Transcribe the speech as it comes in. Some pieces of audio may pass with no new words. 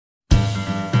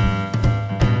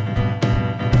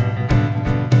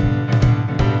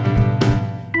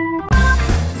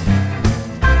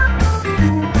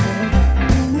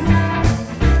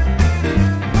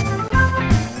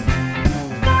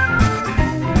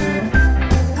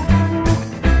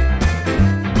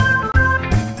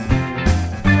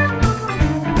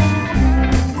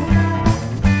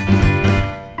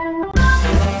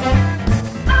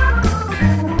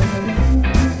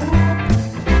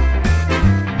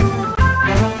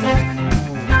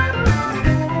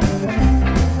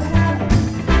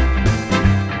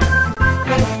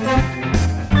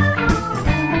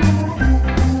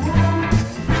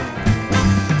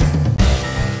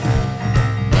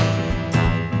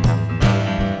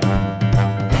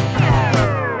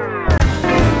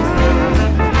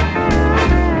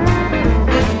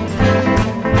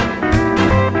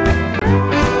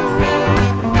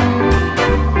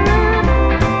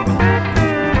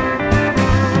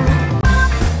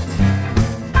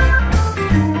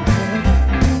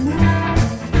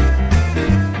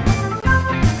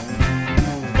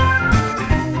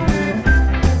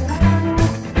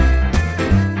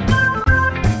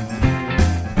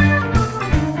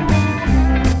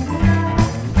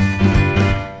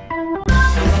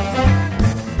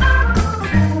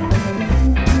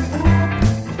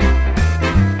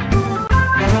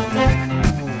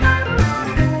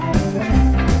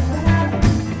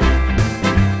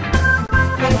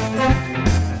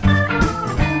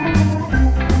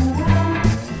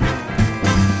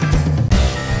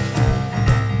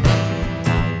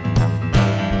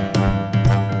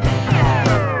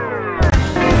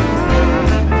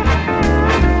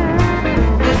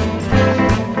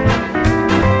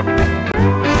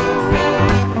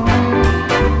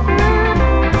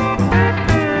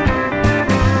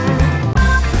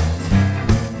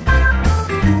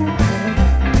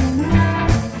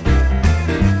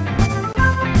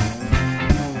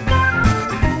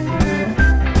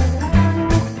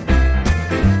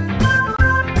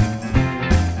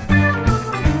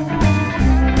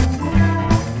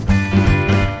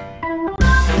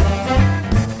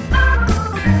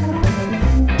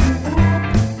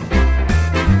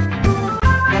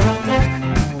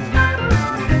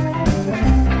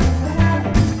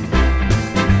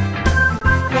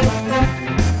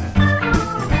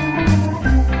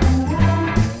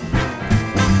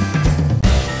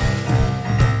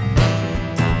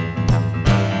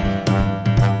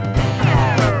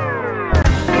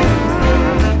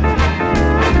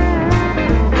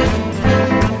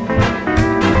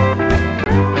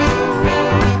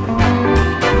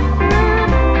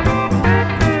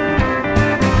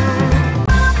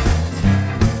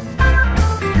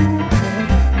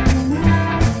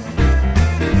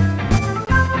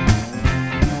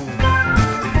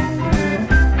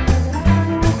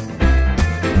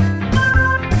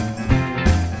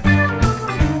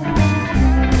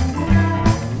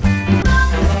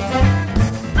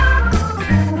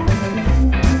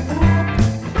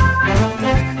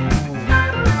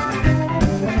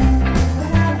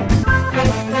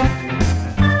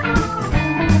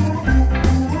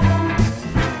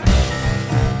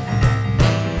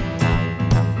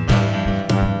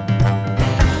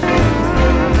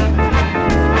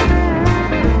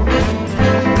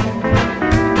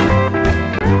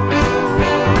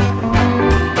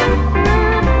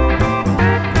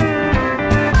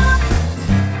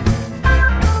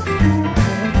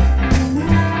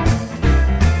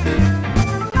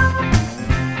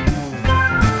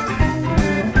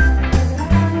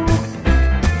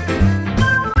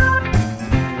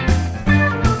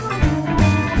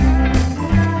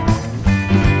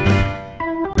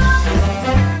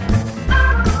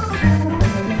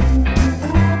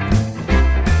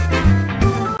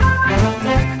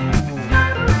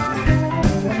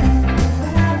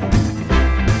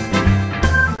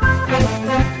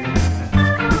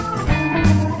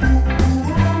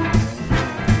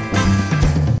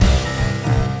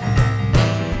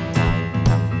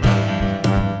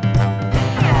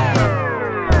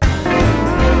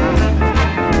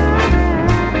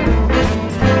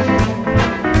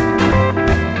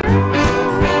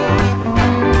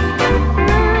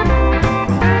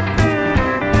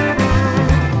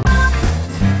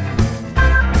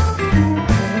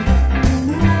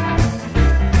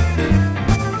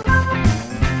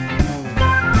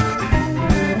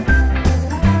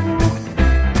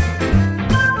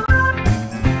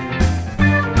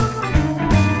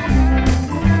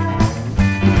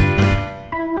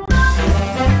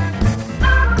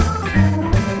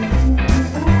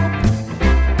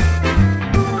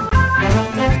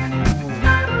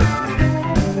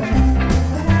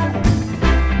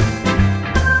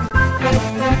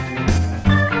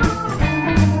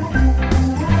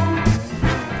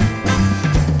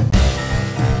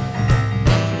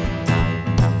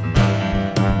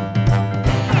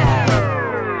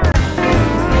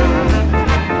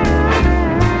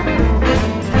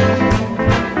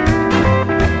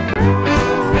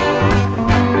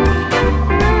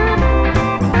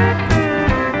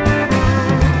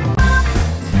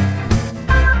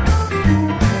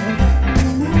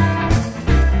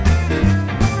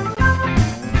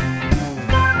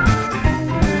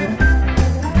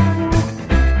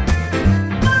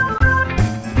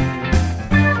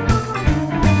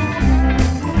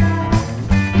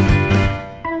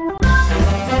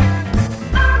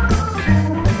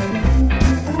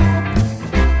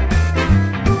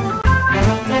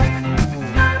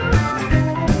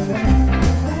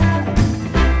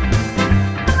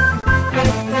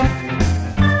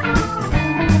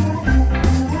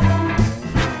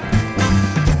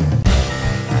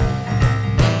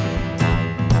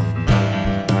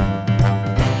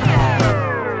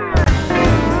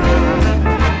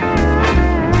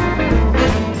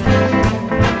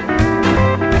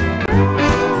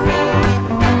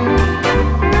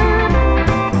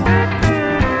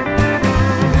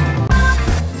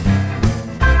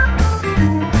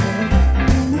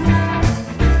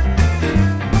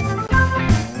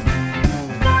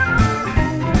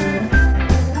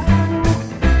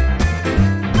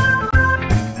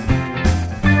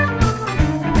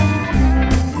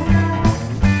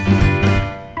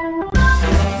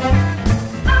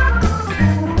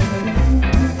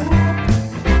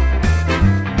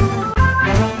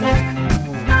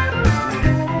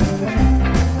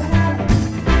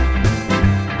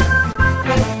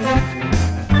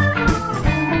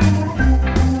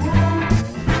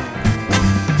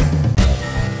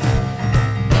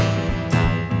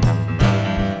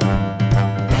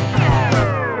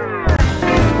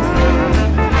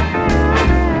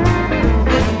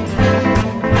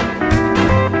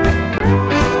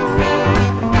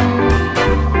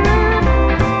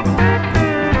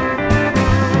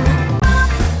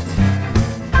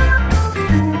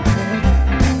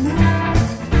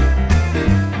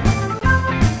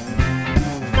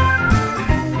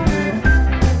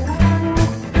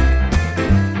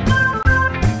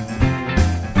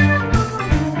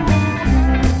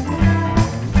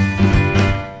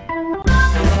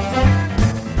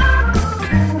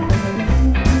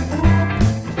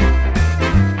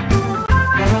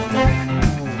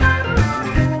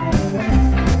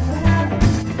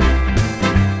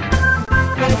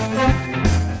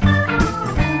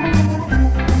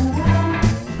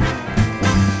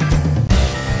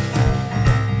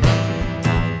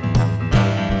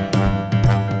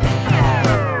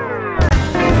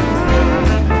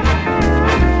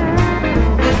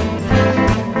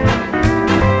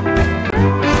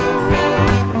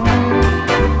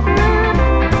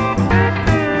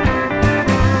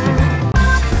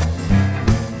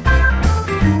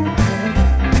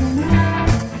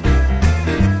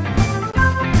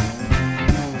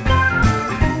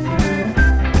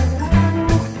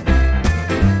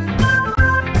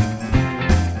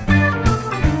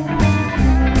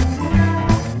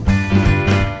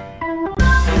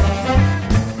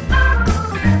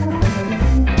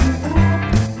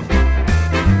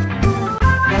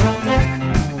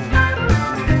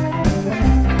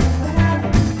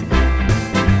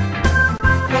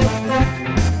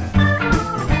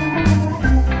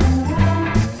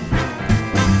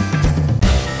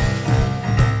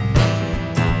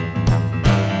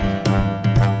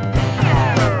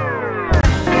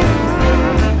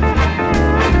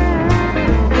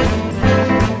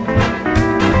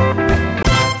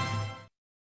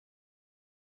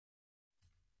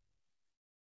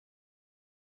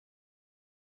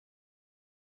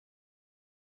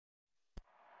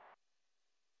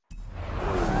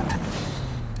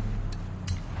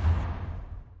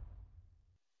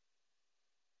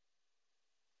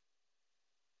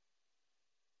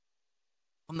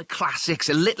on the classics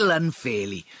a little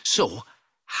unfairly. So,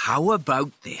 how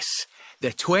about this?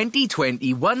 The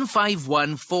 2020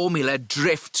 151 Formula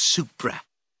Drift Supra.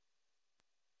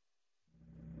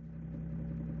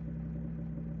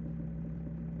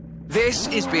 This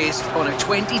is based on a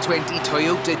 2020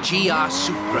 Toyota GR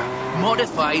Supra,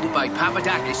 modified by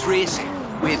Papadakis Racing,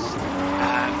 with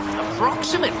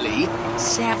approximately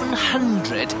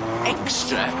 700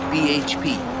 extra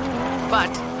bhp.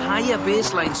 But higher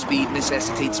baseline speed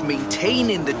necessitates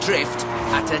maintaining the drift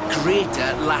at a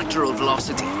greater lateral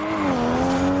velocity.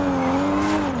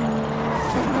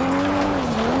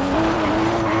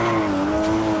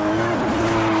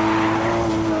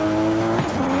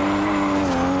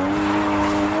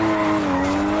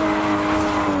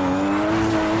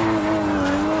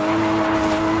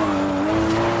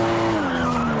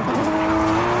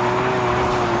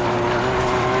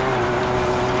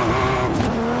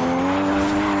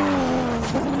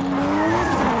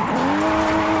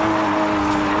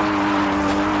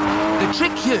 The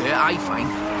trick here, I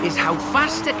find, is how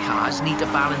faster cars need to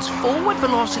balance forward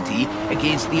velocity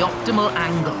against the optimal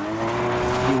angle.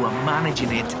 You are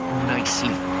managing it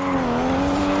nicely.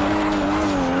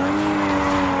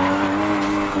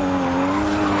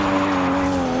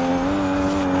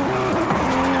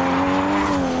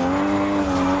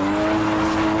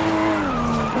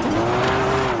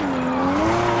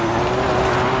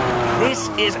 This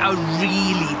is a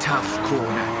really tough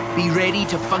corner. Be ready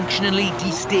to functionally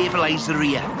destabilize the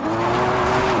rear.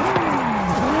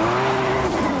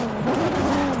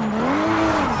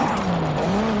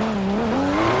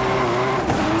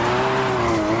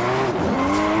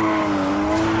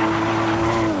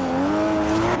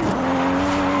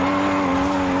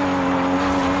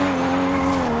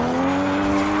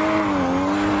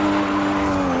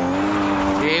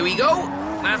 Here we go.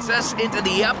 That's us into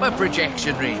the upper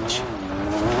projection range.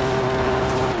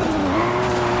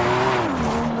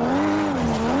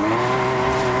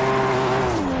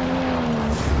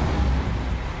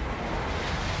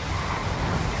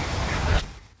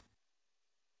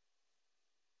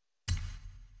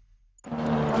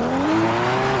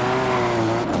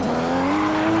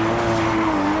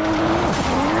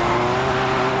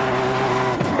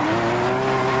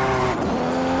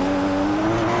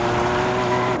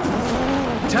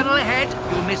 Tunnel ahead,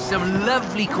 you'll miss some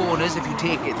lovely corners if you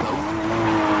take it though.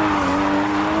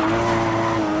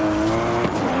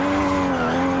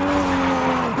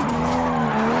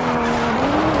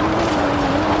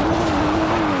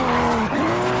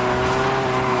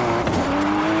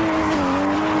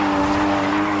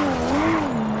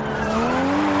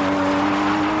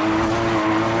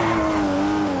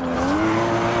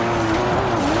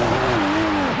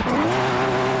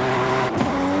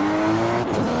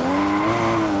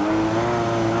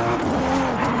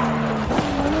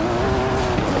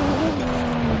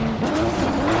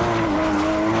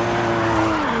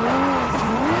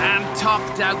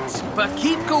 Topped out, but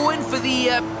keep going for the,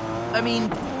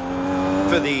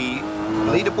 For the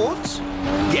leaderboards?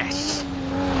 yes.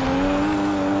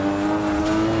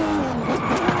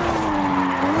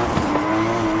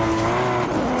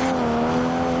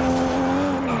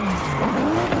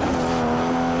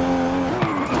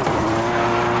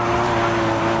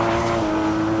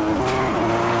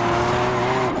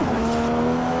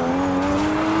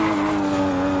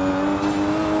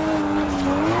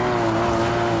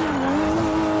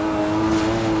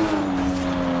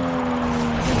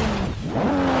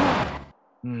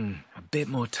 A bit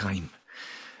more time.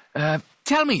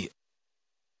 Tell me.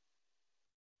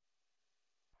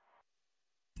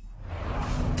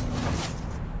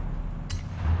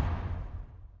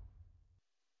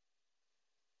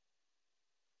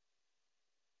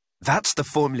 That's the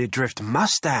Formula Drift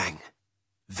Mustang.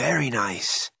 Very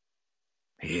nice.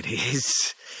 It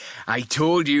is. I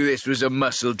told you this was a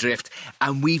muscle drift,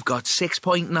 and we've got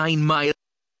 6.9 miles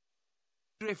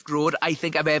drift road I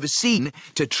think I've ever seen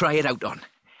to try it out on.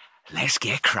 Let's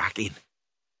get cracking.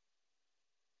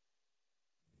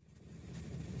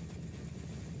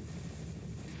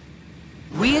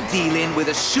 We're dealing with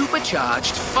a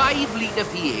supercharged 5-litre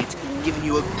V8, giving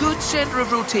you a good centre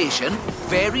of rotation,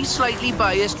 very slightly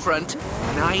biased front,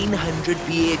 900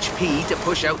 bhp to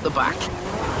push out the back.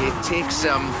 It takes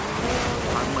some,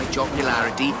 pardon my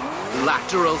jocularity,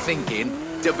 lateral thinking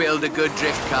to build a good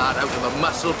drift car out of a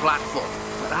muscle platform.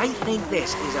 But I think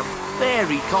this is a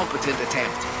very competent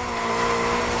attempt.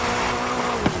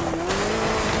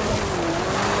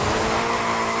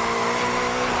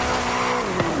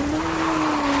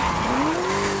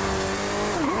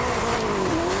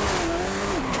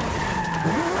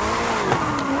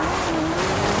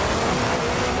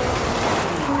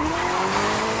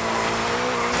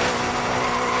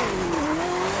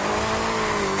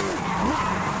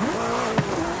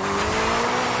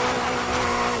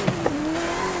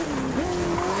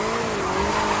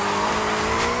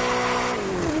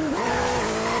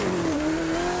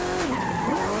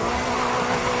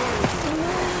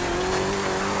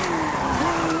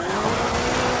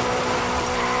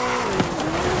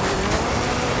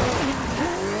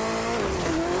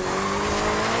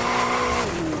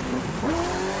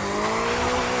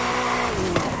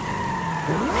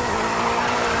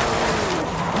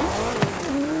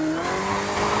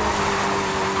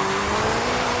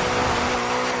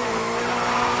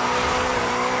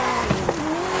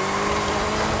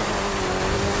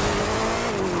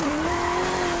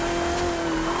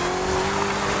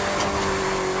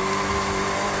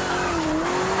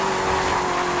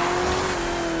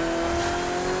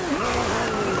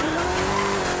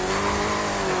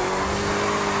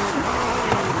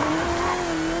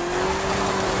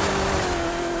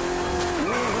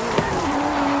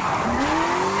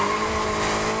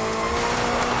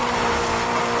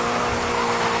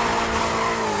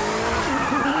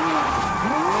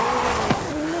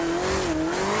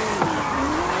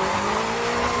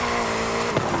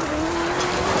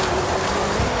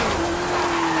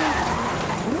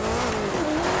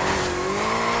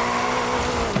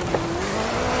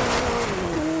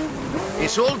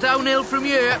 It's all downhill from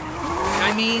here.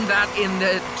 I mean that in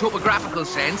the topographical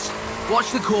sense. Watch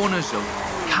the corners, though.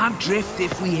 Can't drift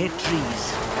if we hit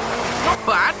trees. Not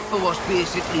bad for what's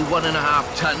basically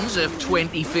 1.5 tons of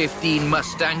 2015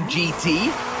 Mustang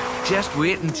GT. Just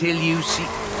wait until you see...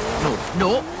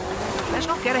 No. Let's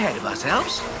not get ahead of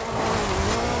ourselves.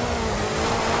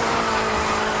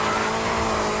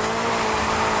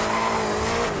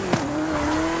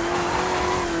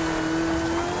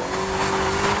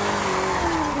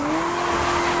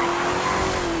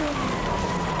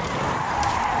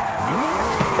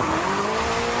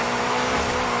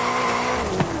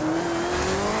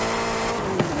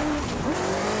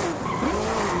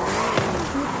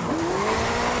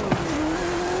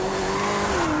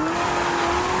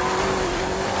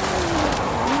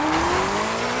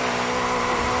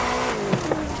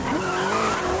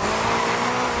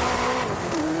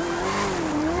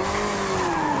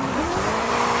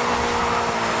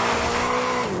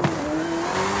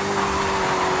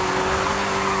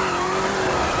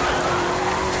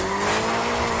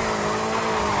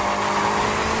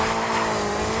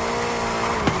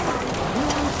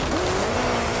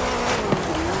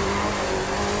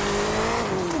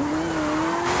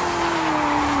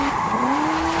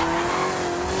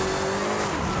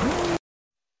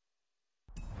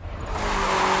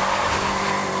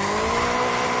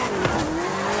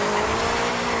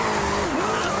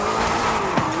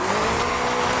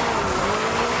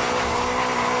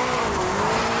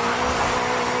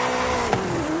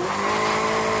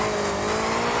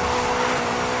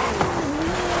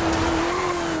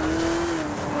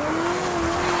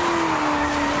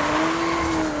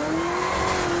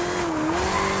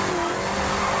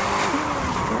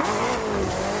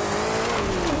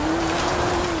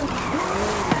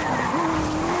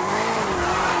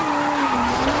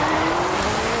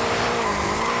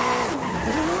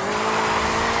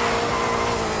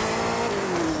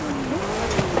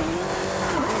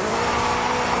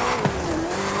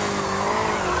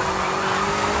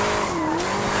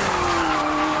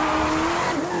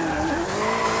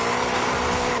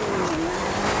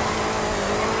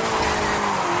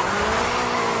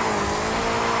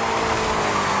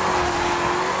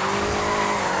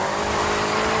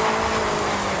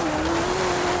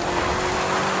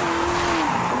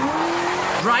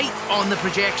 Right on the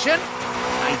projection.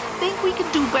 I think we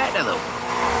can do better, though.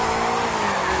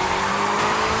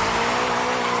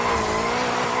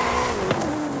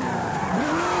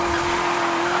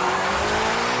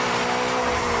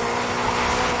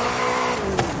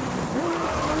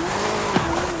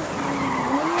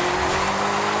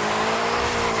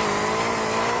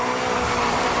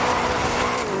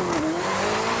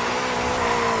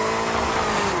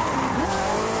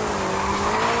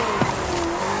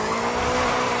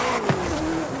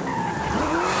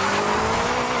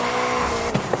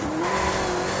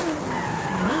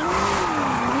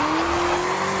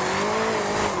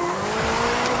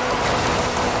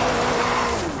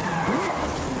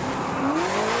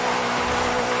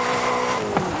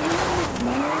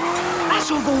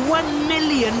 Over 1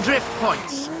 million drift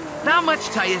points. That much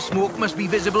tyre smoke must be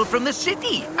visible from the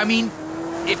city. I mean,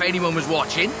 if anyone was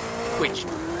watching, which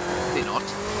they're not.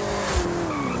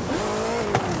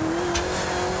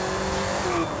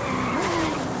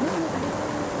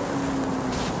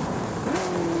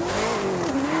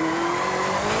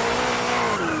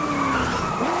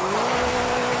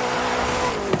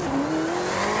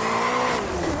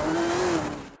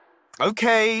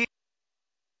 Okay.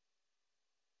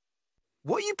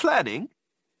 What are you planning?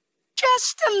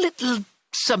 Just a little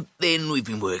something we've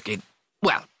been working.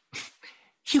 Well,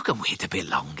 you can wait a bit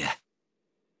longer.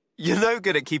 You're no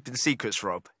good at keeping secrets,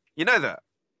 Rob. You know that.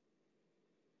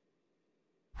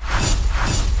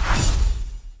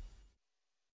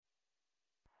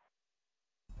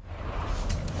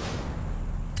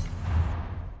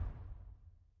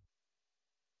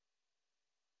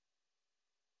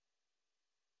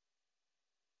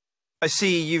 I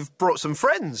see you've brought some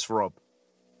friends, Rob.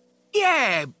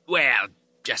 Yeah, well,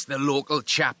 just the local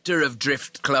chapter of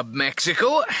Drift Club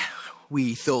Mexico.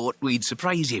 We thought we'd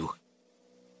surprise you.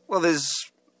 Well,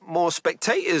 there's more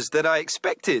spectators than I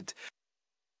expected.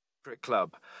 Drift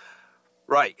Club.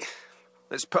 Right,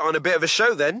 let's put on a bit of a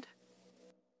show then.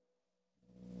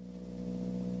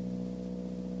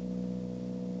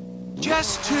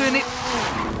 Just turn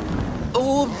it...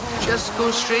 or just go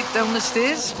straight down the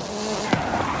stairs.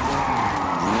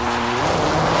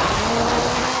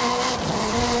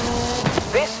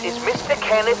 This is Mr.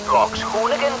 Kenneth Brock's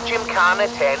Hooligan Gymkhana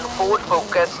 10 Ford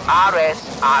Focus RS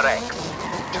RX.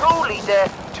 2-litre,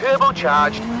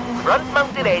 turbocharged,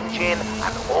 front-mounted engine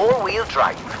and all-wheel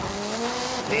drive.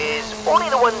 There's only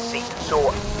the one seat,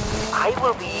 so I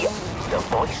will be the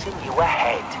voice in your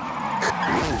head.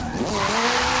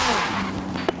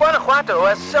 Guanajuato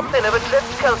has something of a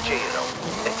drift culture, you know.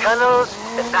 The tunnels,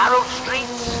 the narrow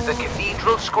streets, the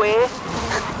cathedral square.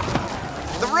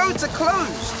 The roads are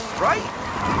closed, right?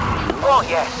 Oh,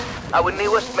 yes. Our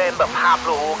newest member,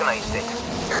 Pablo, organised it.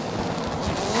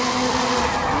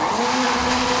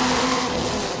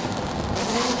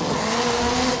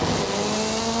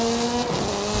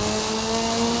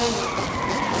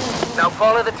 Now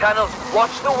follow the tunnels.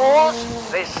 Watch the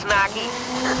walls. They're snaggy.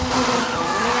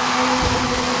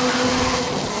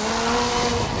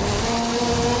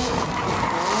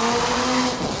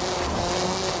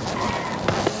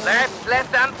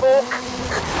 Left hand fork.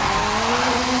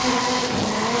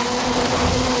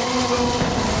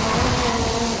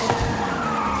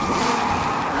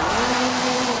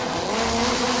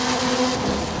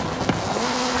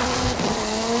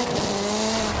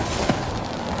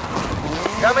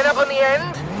 Coming up on the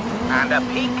end, and a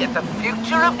peek at the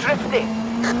future of drifting.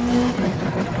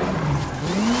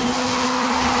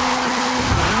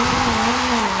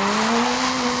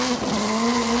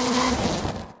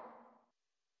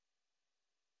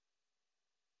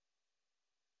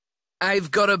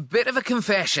 I've got a bit of a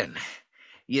confession.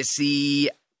 You see,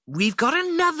 we've got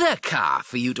another car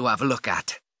for you to have a look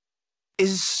at.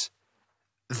 Is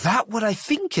that what I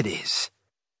think it is?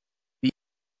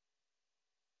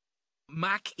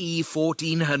 Mack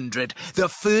E1400, the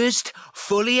first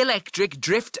fully electric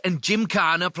drift and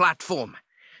gymkhana platform.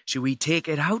 Shall we take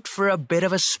it out for a bit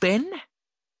of a spin?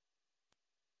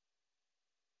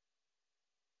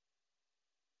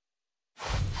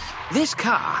 This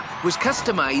car was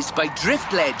customised by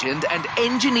drift legend and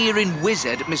engineering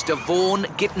wizard Mr. Vaughan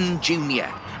Gitton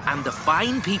Jr. and the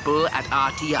fine people at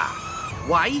RTR.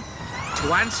 Why?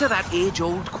 To answer that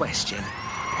age-old question.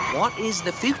 What is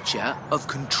the future of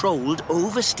controlled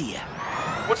oversteer?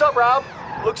 What's up, Rob?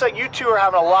 Looks like you two are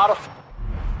having a lot of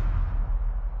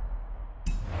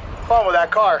fun with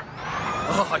that car.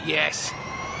 Oh, yes.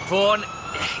 Vaughan,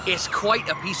 it's quite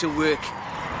a piece of work.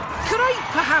 Could I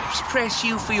perhaps press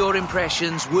you for your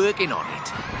impressions working on it?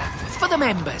 For the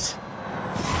members.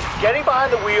 Getting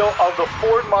behind the wheel of the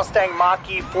Ford Mustang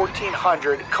Mach-E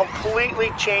 1400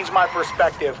 completely changed my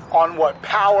perspective on what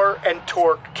power and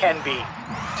torque can be.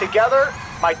 Together,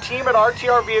 my team at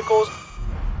RTR Vehicles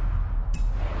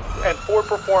and Ford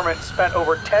Performance spent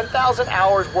over 10,000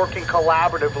 hours working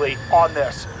collaboratively on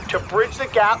this to bridge the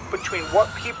gap between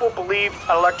what people believe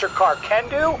an electric car can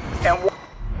do and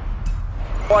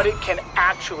what it can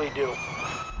actually do.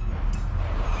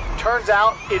 Turns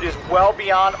out it is well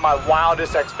beyond my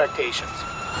wildest expectations.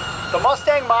 The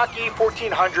Mustang Mach-E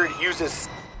 1400 uses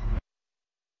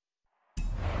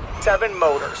 7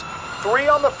 motors. 3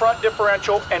 on the front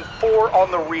differential and 4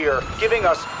 on the rear, giving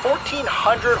us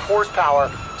 1,400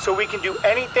 horsepower so we can do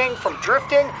anything from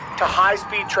drifting to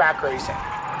high-speed track racing.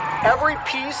 Every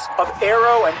piece of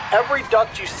aero and every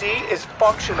duct you see is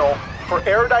functional for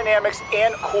aerodynamics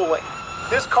and cooling.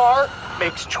 This car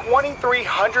makes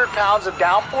 2,300 pounds of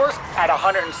downforce at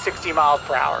 160 miles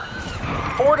per hour.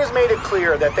 Ford has made it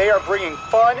clear that they are bringing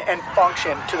fun and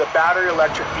function to the battery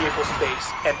electric vehicle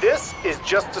space, and this is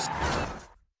just a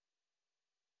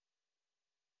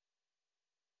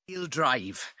Wheel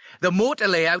drive. The motor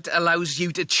layout allows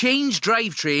you to change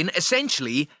drivetrain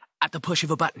essentially at the push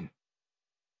of a button.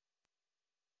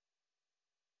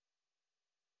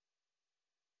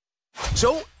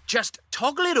 So, just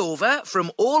toggle it over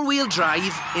from all-wheel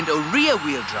drive into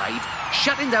rear-wheel drive,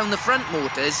 shutting down the front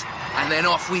motors, and then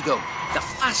off we go. The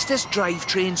fastest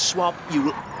drivetrain swap you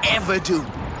will ever do.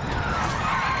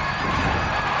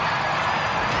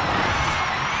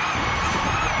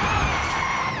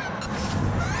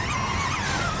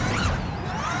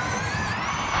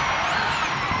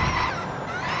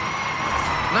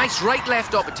 Nice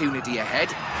right-left opportunity ahead.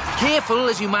 Careful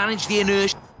as you manage the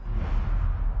inertia.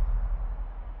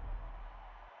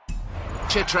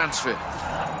 temperature transfer.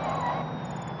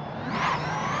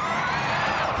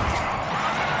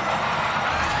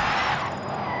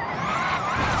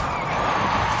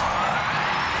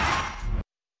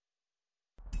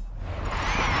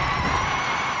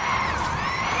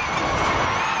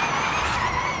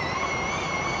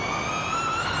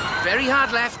 Very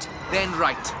hard left, then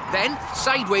right, then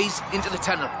sideways into the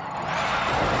tunnel.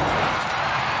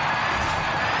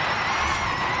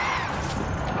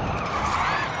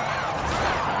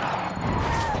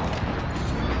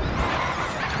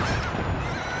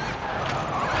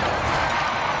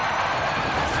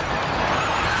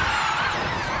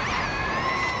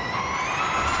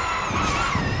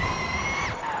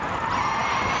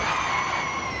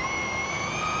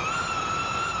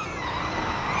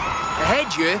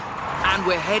 Ahead you, and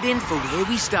we're heading for where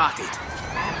we started.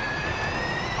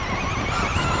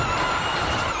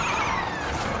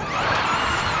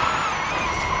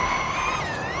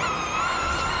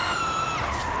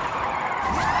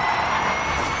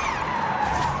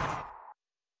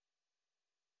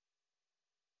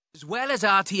 As well as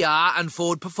RTR and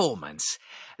Ford Performance,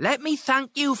 let me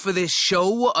thank you for this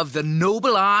show of the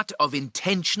noble art of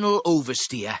intentional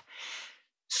oversteer.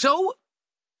 So,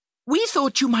 we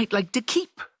thought you might like to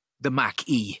keep the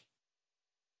Mach-E.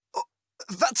 Oh,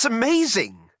 that's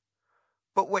amazing!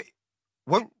 But wait,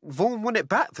 won't Vaughan want it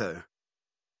back, though?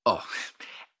 Oh,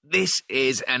 this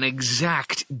is an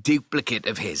exact duplicate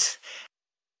of his.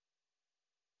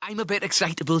 I'm a bit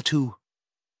excitable, too.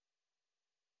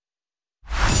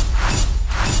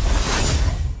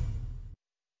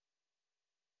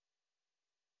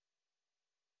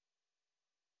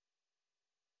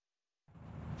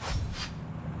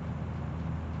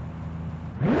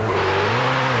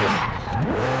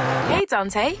 Hey,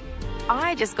 Dante.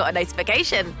 I just got a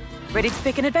notification. Ready to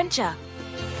pick an adventure?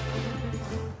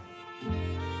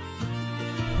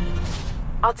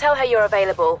 I'll tell her you're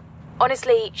available.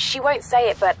 Honestly, she won't say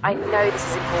it, but I know this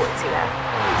is important to her.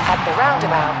 At the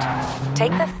roundabout,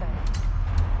 take the